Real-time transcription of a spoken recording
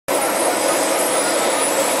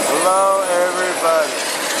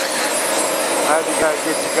trying to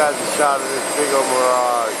get you guys a shot of this big old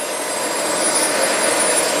Mirage.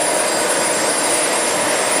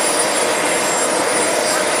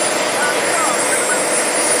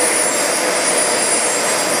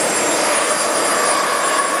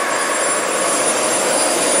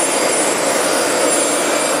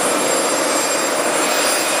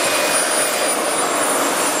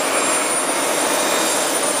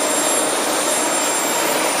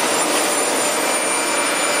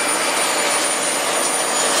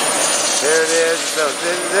 Here it is. So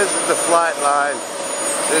this is the flight line.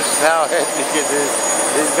 This is how hectic it is.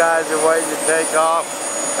 These guys are waiting to take off.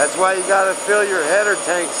 That's why you got to fill your header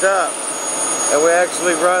tanks up. And we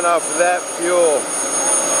actually run off of that fuel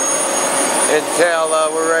until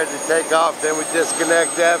we're ready to take off. Then we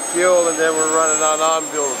disconnect that fuel and then we're running on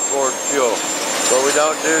onboard fuel. But we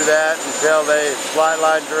don't do that until the flight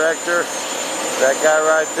line director, that guy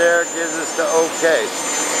right there, gives us the okay.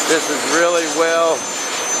 This is really well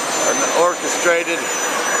an orchestrated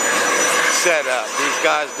setup. These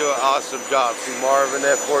guys do an awesome job. See Marvin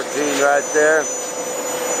F-14 right there?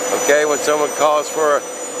 Okay, when someone calls for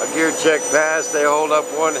a gear check pass, they hold up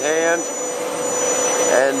one hand.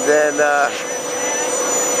 And then,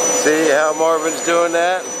 see how Marvin's doing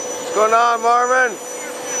that? What's going on, Marvin?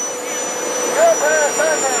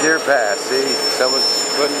 Gear pass, see? Someone's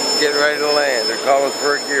getting ready to land. They're calling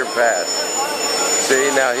for a gear pass.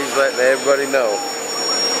 See, now he's letting everybody know.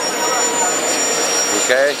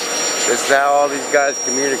 Okay, this is how all these guys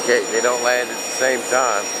communicate. They don't land at the same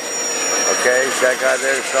time. Okay, so that guy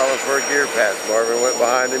there is calling for a gear pass. Marvin went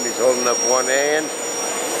behind him. He's holding up one hand.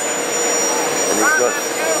 And he's going.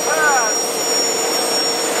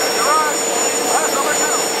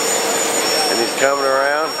 And he's coming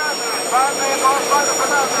around.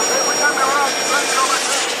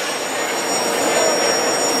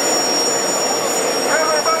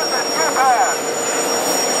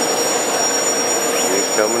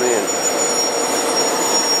 Coming in.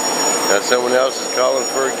 Now someone else is calling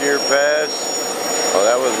for a gear pass. Oh,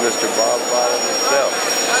 that was Mr. Bob Bottom himself.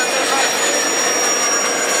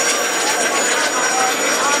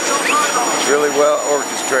 It's really well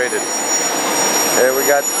orchestrated. There we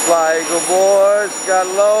got the Fly Eagle boys. Got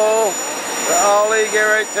low. The Ollie, get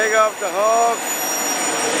ready to take off the Hawk.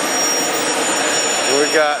 And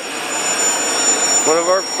we got one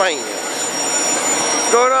of our fans.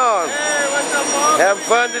 What's going on? What's up, Bob? Having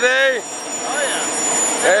fun today? Oh yeah.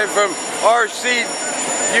 Hey, from RC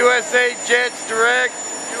USA Jets Direct.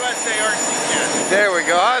 USA RC Jets. There we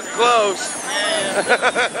go. I was close. Yeah.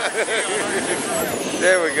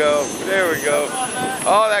 There we go. There we go.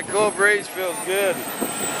 Oh, that cool breeze feels good.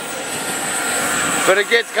 But it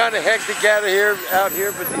gets kind of hectic out here.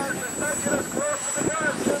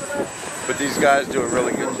 But these guys do a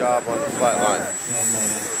really good job on the flight line.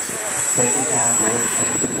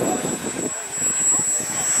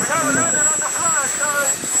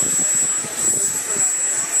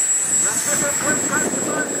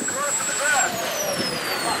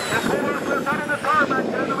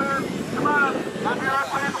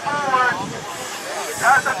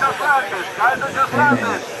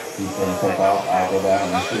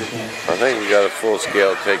 I think we got a full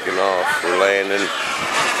scale taking off. We're landing.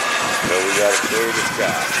 So we got to clear the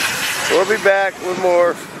sky. We'll be back with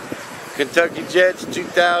more Kentucky Jets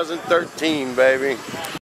 2013, baby.